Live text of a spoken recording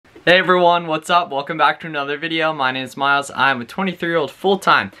Hey everyone, what's up? Welcome back to another video. My name is Miles. I'm a 23-year-old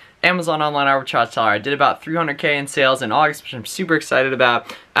full-time Amazon online arbitrage seller. I did about 300K in sales in August, which I'm super excited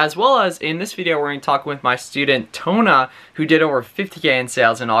about. As well as in this video, we're going to talk with my student Tona, who did over 50K in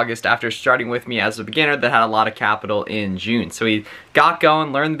sales in August after starting with me as a beginner that had a lot of capital in June. So he got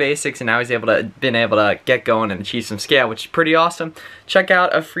going, learned the basics, and now he's been able to get going and achieve some scale, which is pretty awesome. Check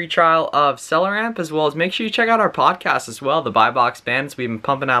out a free trial of SellerAmp, as well as make sure you check out our podcast as well, the Buy Box Bandits. We've been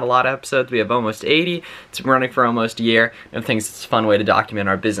pumping out a lot of episodes. We have almost 80. It's been running for almost a year, and I think it's a fun way to document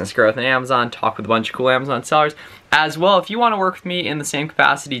our business growth in Amazon, talk with a bunch of cool Amazon sellers. As well, if you want to work with me in the same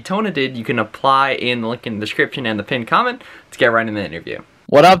capacity Tona did, you can apply in the link in the description and the pinned comment. Let's get right in the interview.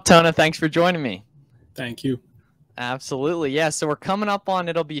 What up, Tona? Thanks for joining me. Thank you. Absolutely, yeah. So we're coming up on,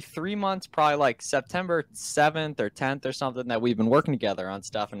 it'll be 3 months, probably like September 7th or 10th or something, that we've been working together on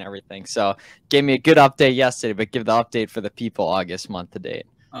stuff and everything. So gave me a good update yesterday, but give the update for the people August month to date.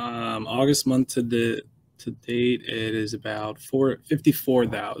 August month to date, it is about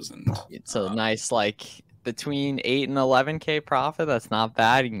 54,000. It's a nice, like, between 8 and 11K profit. That's not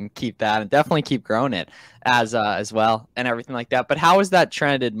bad. You can keep that and definitely keep growing it as well and everything like that. But how has that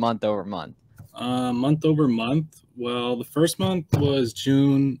trended month over month? Month over month. Well, the first month was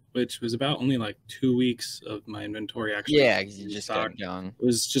June, which was about only like 2 weeks of my inventory actually. Yeah, because you just got going. It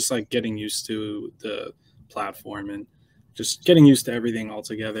was just like getting used to the platform and just getting used to everything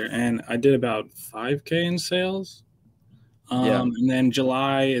altogether. And I did about 5K in sales. And then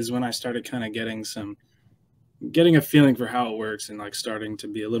July is when I started kind of getting a feeling for how it works and like starting to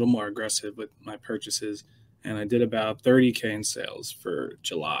be a little more aggressive with my purchases. And I did about 30K in sales for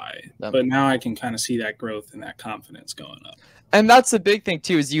July. But now I can kind of see that growth and that confidence going up. And that's the big thing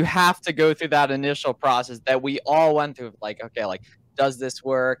too, is you have to go through that initial process that we all went through. Like, okay, like, does this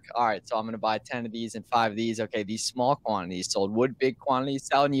work? All right, so I'm going to buy 10 of these and 5 of these. Okay, these small quantities sold. Would big quantities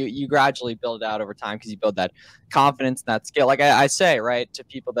sell? And you gradually build out over time because you build that confidence and that skill. Like I say, right, to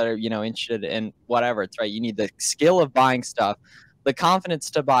people that are, interested in whatever, it's right. You need the skill of buying stuff, the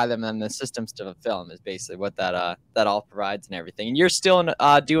confidence to buy them, and the systems to fulfill them is basically what that all provides and everything. And you're still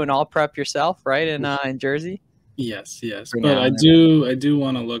doing all prep yourself, right, in Jersey? Yes. But I do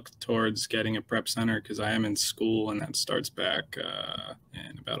want to look towards getting a prep center because I am in school and that starts back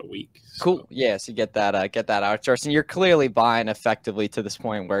in about a week. So. Cool. Yeah, so you get that outsourced, and you're clearly buying effectively to this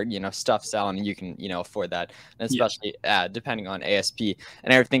point where stuff's selling and you can afford that, and especially depending on ASP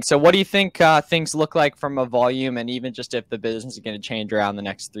and everything. So what do you think things look like from a volume, and even just if the business is going to change around the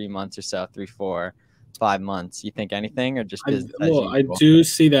next 3 months or so, 3, 4, 5 months? You think anything, or just business as usual? I do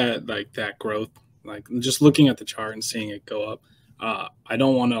see that that growth. Like just looking at the chart and seeing it go up, I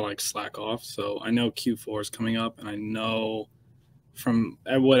don't want to like slack off. So I know Q4 is coming up, and I know from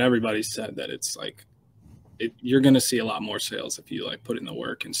what everybody said that it's like you're going to see a lot more sales if you like put in the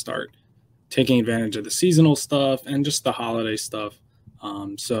work and start taking advantage of the seasonal stuff and just the holiday stuff.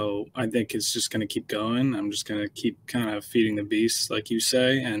 So I think it's just going to keep going. I'm just going to keep kind of feeding the beast, like you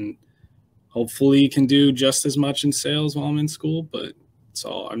say, and hopefully can do just as much in sales while I'm in school, but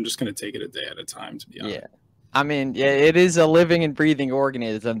so I'm just going to take it a day at a time, to be honest. Yeah. I mean, yeah, it is a living and breathing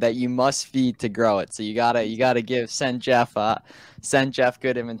organism that you must feed to grow it. So you gotta send Jeff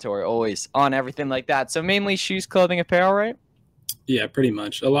good inventory always on everything like that. So mainly shoes, clothing, apparel, right? Yeah, pretty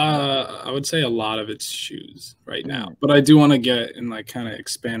much. I would say a lot of it's shoes right now. But I do want to get and like kind of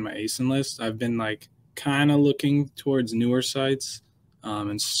expand my ASIN list. I've been like kind of looking towards newer sites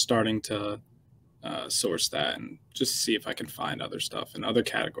and starting to source that and just see if I can find other stuff in other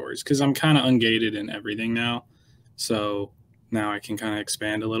categories, because I'm kind of ungated in everything now, so now I can kind of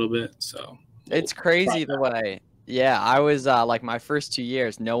expand a little bit. So it's crazy the way. Yeah, I was like my first 2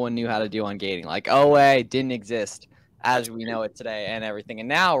 years, no one knew how to do ungating. Like OA didn't exist as we know it today and everything. And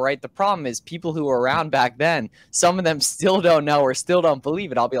now, right, the problem is people who were around back then, some of them still don't know or still don't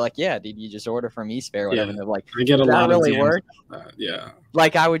believe it. I'll be like, yeah, did you just order from Eastfair or whatever? And they're like, I get a lot of really work? Yeah.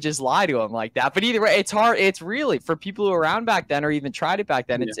 Like I would just lie to them like that. But either way, it's hard. It's really, for people who were around back then or even tried it back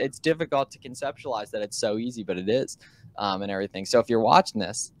then, it's difficult to conceptualize that it's so easy, but it is, and everything. So if you're watching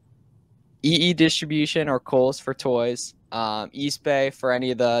this, EE Distribution or Kohl's for toys, East Bay for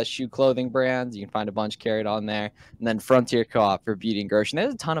any of the shoe clothing brands, you can find a bunch carried on there, and then Frontier Co-op for beauty and grocery.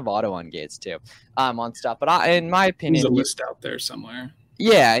 There's a ton of auto ungates too, on stuff. But in my opinion, there's a list out there somewhere.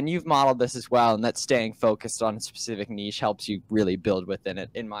 Yeah, and you've modeled this as well, and that staying focused on a specific niche helps you really build within it,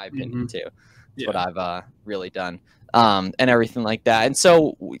 in my opinion, too. That's what I've really done, and everything like that. And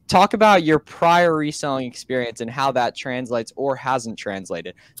so talk about your prior reselling experience and how that translates or hasn't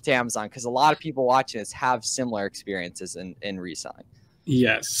translated to Amazon, because a lot of people watching this have similar experiences in reselling.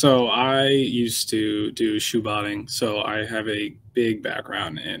 Yes. So I used to do shoe botting. So I have a big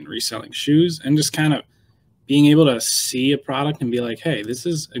background in reselling shoes and just kind of being able to see a product and be like, hey, this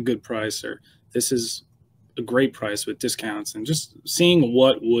is a good price, or this is a great price with discounts, and just seeing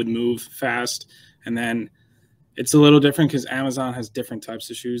what would move fast. And then it's a little different because Amazon has different types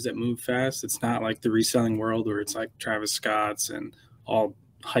of shoes that move fast. It's not like the reselling world where it's like Travis Scott's and all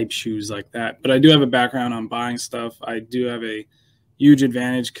hype shoes like that. But I do have a background on buying stuff. I do have a huge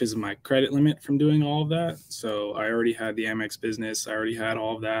advantage because of my credit limit from doing all of that. So I already had the Amex business. I already had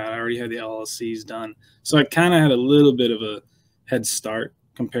all of that. I already had the LLCs done. So I kind of had a little bit of a head start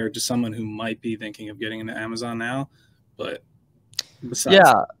compared to someone who might be thinking of getting into Amazon now. But besides,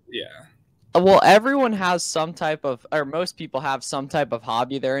 Yeah. yeah. Well, everyone has some type of, or most people have some type of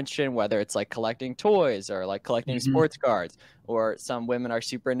hobby they're interested in, whether it's like collecting toys or like collecting Mm-hmm. sports cards, or some women are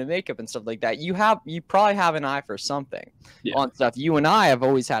super into makeup and stuff like that. You probably have an eye for something Yeah. on stuff. You and I have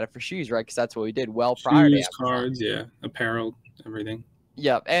always had it for shoes, right? Because that's what we did well prior to Shoes, Amazon. cards, yeah, apparel, everything.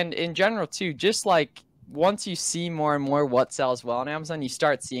 Yeah, and in general too, just like once you see more and more what sells well on Amazon, you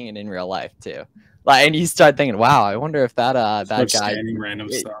start seeing it in real life too. Like, and you start thinking, wow, I wonder if that Start guy scanning random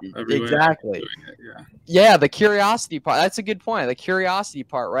stuff everywhere. exactly. Doing it, yeah. Yeah, the curiosity part. That's a good point. The curiosity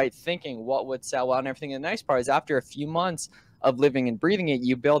part, right? Thinking what would sell well and everything. And the nice part is after a few months of living and breathing it,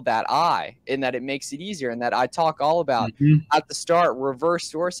 you build that eye, and that it makes it easier. And that I talk all about at the start.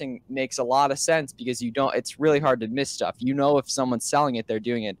 Reverse sourcing makes a lot of sense because you don't, it's really hard to miss stuff. You know, if someone's selling it, they're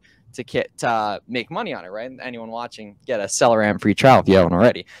doing it to make money on it, right? And anyone watching, get a SellerAmp free trial if you haven't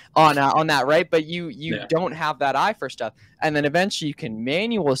already on that, right? But you don't have that eye for stuff, and then eventually you can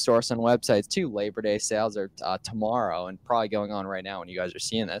manual source on websites too. Labor Day sales are tomorrow and probably going on right now when you guys are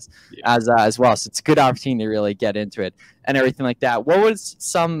seeing this as well. So it's a good opportunity to really get into it and everything like that. What was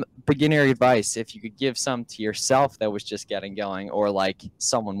some beginner advice, if you could give some to yourself that was just getting going, or like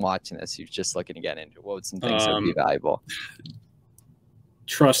someone watching this who's just looking to get into it? What would some things that would be valuable?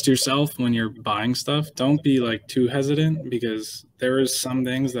 Trust yourself when you're buying stuff. Don't be like too hesitant, because there is some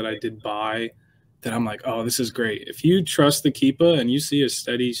things that I did buy that I'm like, oh, this is great. If you trust the Keepa and you see a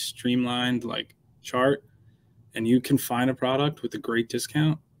steady, streamlined like chart, and you can find a product with a great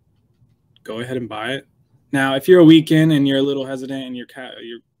discount, go ahead and buy it. Now, if you're a weekend and you're a little hesitant and your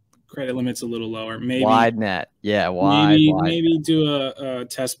credit limit's a little lower, maybe wide net, yeah, maybe do a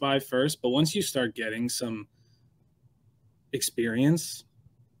test buy first. But once you start getting some experience,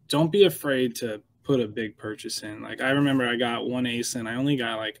 don't be afraid to put a big purchase in. Like I remember I got one ace and I only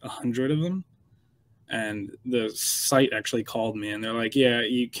got like 100 of them. And the site actually called me and they're like, yeah,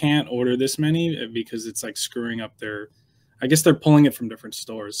 you can't order this many because it's like screwing up I guess they're pulling it from different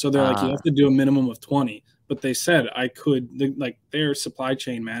stores. So they're like, you have to do a minimum of 20. But they said I could, like their supply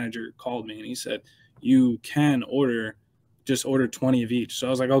chain manager called me and he said, you can just order 20 of each. So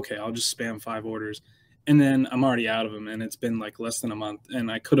I was like, okay, I'll just spam 5 orders. And then I'm already out of them, and it's been like less than a month,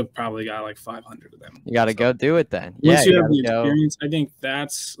 and I could have probably got like 500 of them. You got to go do it then. Once you have the experience, I think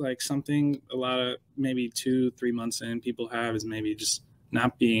that's like something a lot of maybe 2-3 months in people have, is maybe just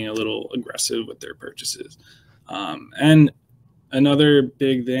not being a little aggressive with their purchases. And another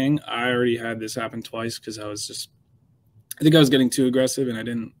big thing, I already had this happen twice because I think I was getting too aggressive and I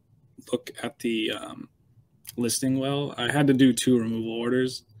didn't look at the listing well. I had to do 2 removal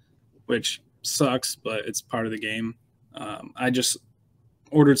orders, which sucks, but it's part of the game. I just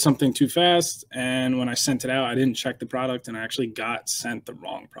ordered something too fast, and when I sent it out, I didn't check the product, and I actually got sent the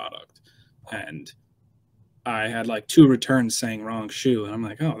wrong product. And I had like 2 returns saying wrong shoe, and I'm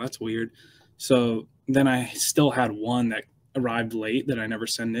like, oh, that's weird. So then I still had one that arrived late that I never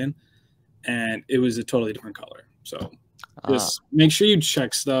sent in, and it was a totally different color. So just make sure you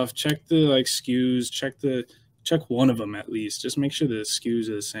check stuff, check the like SKUs, check one of them at least. Just make sure the SKUs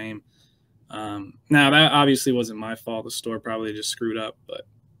are the same. Now that obviously wasn't my fault. The store probably just screwed up, but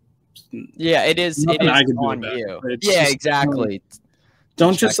yeah, it is on you. Yeah, exactly.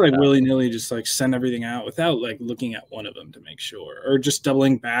 Don't just like willy-nilly just like send everything out without like looking at one of them to make sure, or just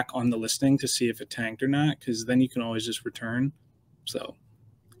doubling back on the listing to see if it tanked or not, because then you can always just return. So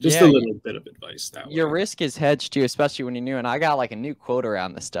just a little bit of advice that way. Your risk is hedged too, especially when you're new. And I got like a new quote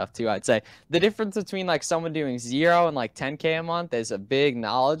around this stuff too. I'd say the difference between like someone doing 0 and like 10K a month is a big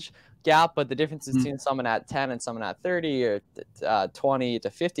knowledge gap, but the difference between someone at 10 and someone at 30 or 20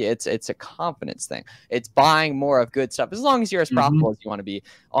 to 50, it's a confidence thing. It's buying more of good stuff, as long as you're as profitable as you want to be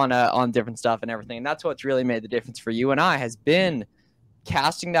on different stuff and everything. And that's what's really made the difference for you and I, has been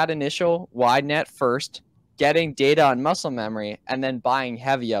casting that initial wide net first, getting data on muscle memory, and then buying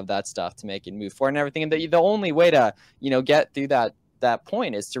heavy of that stuff to make it move forward and everything. And the only way to get through that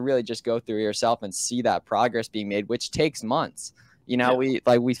point is to really just go through yourself and see that progress being made, which takes months. You know,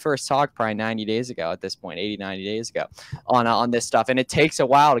 we first talked probably 90 days ago at this point, 80, 90 days ago on this stuff. And it takes a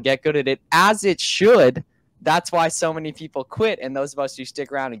while to get good at it, as it should. That's why so many people quit. And those of us who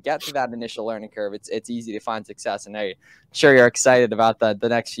stick around and get through that initial learning curve, it's easy to find success. And I'm sure you're excited about the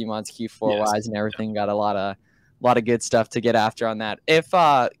next few months, Q4 wise and everything. Got a lot of good stuff to get after on that. If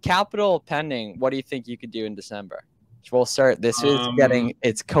capital pending, what do you think you could do in December? We'll start. This is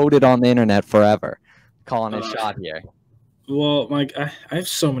it's coded on the internet forever. Calling a shot here. Well, Mike, I have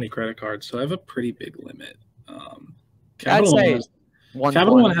so many credit cards, so I have a pretty big limit. Capital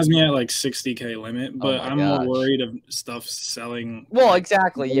One has me at like 60K limit, but I'm more worried of stuff selling. Well,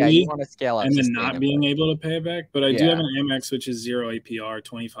 exactly. Yeah, you want to scale up and then not being able to pay it back. But I do have an Amex, which is 0 APR,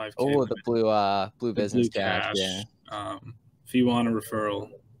 25K. Oh, limit. The blue business cash. Yeah. If you want a referral,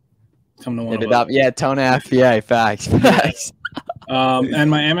 come to one Hit of it up. Yeah, Tona FBA. Facts. And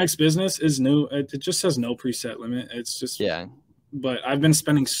my Amex business is new. It just has no preset limit. It's just But I've been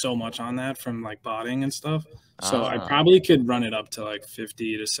spending so much on that from like botting and stuff. So I probably could run it up to like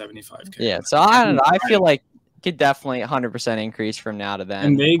 50 to 75K. Yeah. So I don't know. I feel like it could definitely 100% increase from now to then.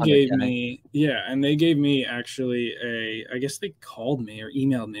 And they gave me actually I guess they called me or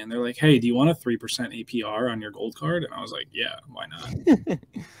emailed me and they're like, hey, do you want a 3% APR on your gold card? And I was like, yeah, why not?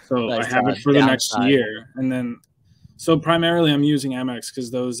 So I have it for the next year. And then, so primarily I'm using Amex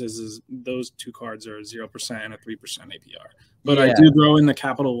because those two cards are 0% and a 3% APR. But I do throw in the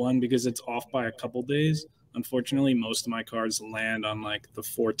Capital One because it's off by a couple days. Unfortunately, most of my cards land on like the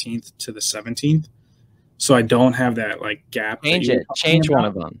 14th to the 17th. So I don't have that like gap. Change one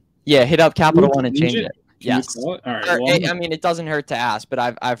of them. Yeah, hit up Capital One and change it. Yes. All right. Well, I mean, it doesn't hurt to ask, but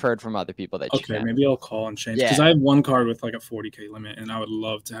I've heard from other people that maybe I'll call and change because I have one card with like a 40K limit, and I would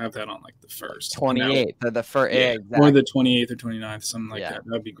love to have that on like the 1st, 28th, or the first, exactly. Or the 28th or 29th, something like that.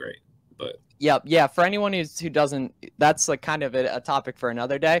 That'd be great. But yeah. For anyone who doesn't, that's like kind of a topic for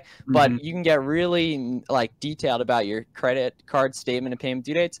another day. But you can get really like detailed about your credit card statement and payment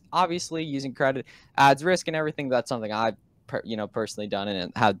due dates. Obviously, using credit adds risk and everything. That's something I've personally done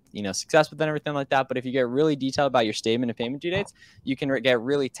and had success with and everything like that. But if you get really detailed about your statement and payment due dates, you can get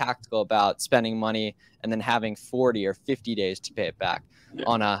really tactical about spending money and then having 40 or 50 days to pay it back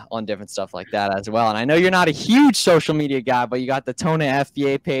on different stuff like that as well. And I know you're not a huge social media guy, but you got the Tona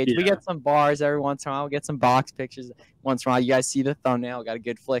FBA page. We get some bars every once in a while. We get some box pictures once in a while. You guys see the thumbnail. Got a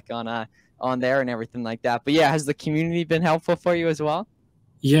good flick on there and everything like that. But yeah, has the community been helpful for you as well?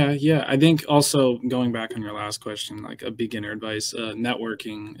 Yeah. I think also going back on your last question, like a beginner advice,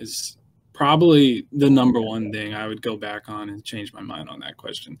 networking is probably the number one thing I would go back on and change my mind on that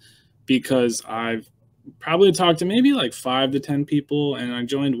question, because I've probably talked to maybe like 5 to 10 people, and I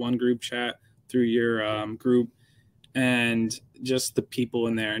joined one group chat through your group, and just the people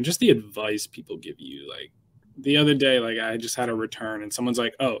in there and just the advice people give you. Like the other day, like I just had a return and someone's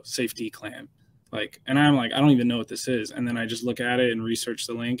like, oh, safety clam. Like, and I'm like, I don't even know what this is. And then I just look at it and research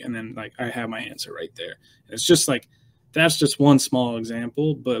the link, and then like I have my answer right there. It's just like, that's just one small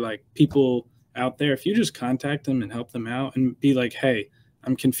example, but like people out there, if you just contact them and help them out and be like, hey,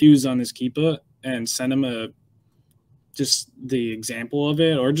 I'm confused on this Keepa, and send them just the example of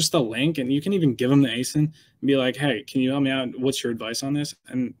it or just a link, and you can even give them the ASIN and be like, hey, can you help me out? What's your advice on this?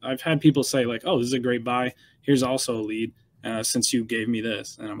 And I've had people say like, oh, this is a great buy. Here's also a lead since you gave me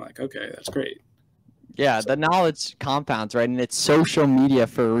this. And I'm like, okay, that's great. Yeah, the knowledge compounds, right? And it's social media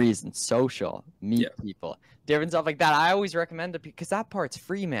for a reason. Social, meet people, different stuff like that. I always recommend it because that part's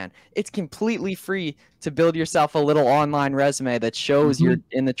free, man. It's completely free to build yourself a little online resume that shows you're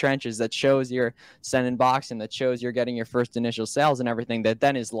in the trenches, that shows you're sending boxing, that shows you're getting your first initial sales and everything, that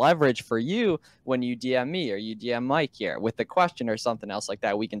then is leverage for you when you DM me or you DM Mike here with a question or something else like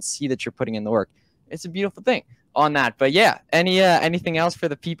that. We can see that you're putting in the work. It's a beautiful thing on that. But yeah, anything else for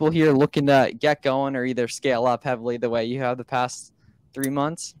the people here looking to get going or either scale up heavily the way you have the past 3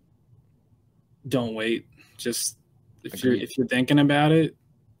 months? Don't wait. Just if you're thinking about it,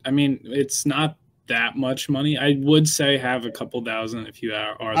 I mean, it's not that much money. I would say have a couple thousand if you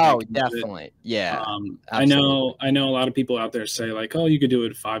are. Oh, definitely. Yeah. I know a lot of people out there say like, oh, you could do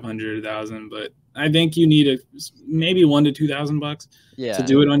it 500,000, but I think you need maybe $1,000 to $2,000 to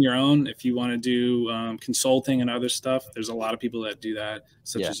do it on your own. If you want to do consulting and other stuff, there's a lot of people that do that,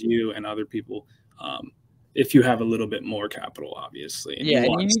 such as you and other people. If you have a little bit more capital, obviously. And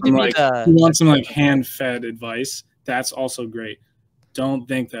you want some like hand-fed advice, that's also great. Don't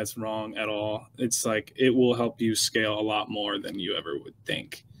think that's wrong at all. It's like it will help you scale a lot more than you ever would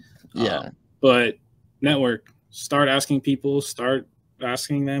think. But network, start asking people, start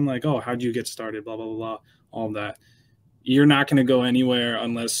asking them like, oh, how'd you get started, blah, blah, blah, blah, all that. You're not going to go anywhere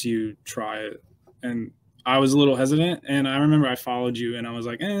unless you try it. And I was a little hesitant, and I remember I followed you, and I was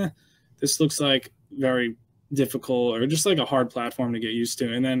like, this looks like very difficult or just like a hard platform to get used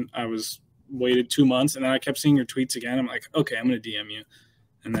to. And then I waited 2 months, and then I kept seeing your tweets again. I'm like, okay, I'm going to DM you.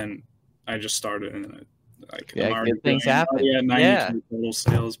 And then I just started, and then I'm already good things happen. at 90K total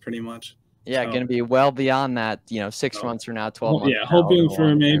sales pretty much. Yeah, going to be well beyond that, 6 months from now, 12 months. Yeah, hoping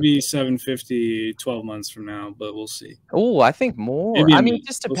for maybe 750 12 months from now, but we'll see. Oh, I think more. I mean, it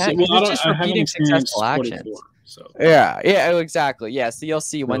just depends. It's just repeating successful actions. So yeah, exactly. Yeah, so you'll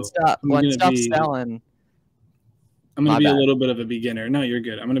see when stuff's selling. I'm going to be a little bit of a beginner. No, you're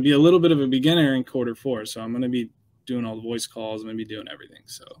good. I'm going to be a little bit of a beginner in Q4, so I'm going to be doing all the voice calls. I'm going to be doing everything.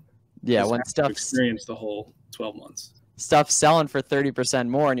 So yeah, when stuff's experience the whole 12 months. Stuff's selling for 30%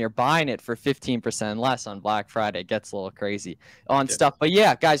 more and you're buying it for 15% less on Black Friday. It gets a little crazy on stuff. But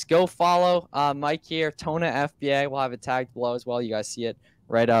yeah, guys, go follow Mike here, Tona FBA. We'll have it tagged below as well. You guys see it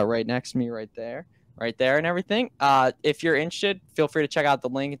right next to me right there and everything. If you're interested, feel free to check out the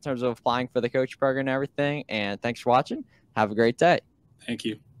link in terms of applying for the coach program and everything. And thanks for watching. Have a great day. Thank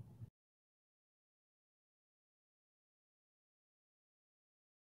you.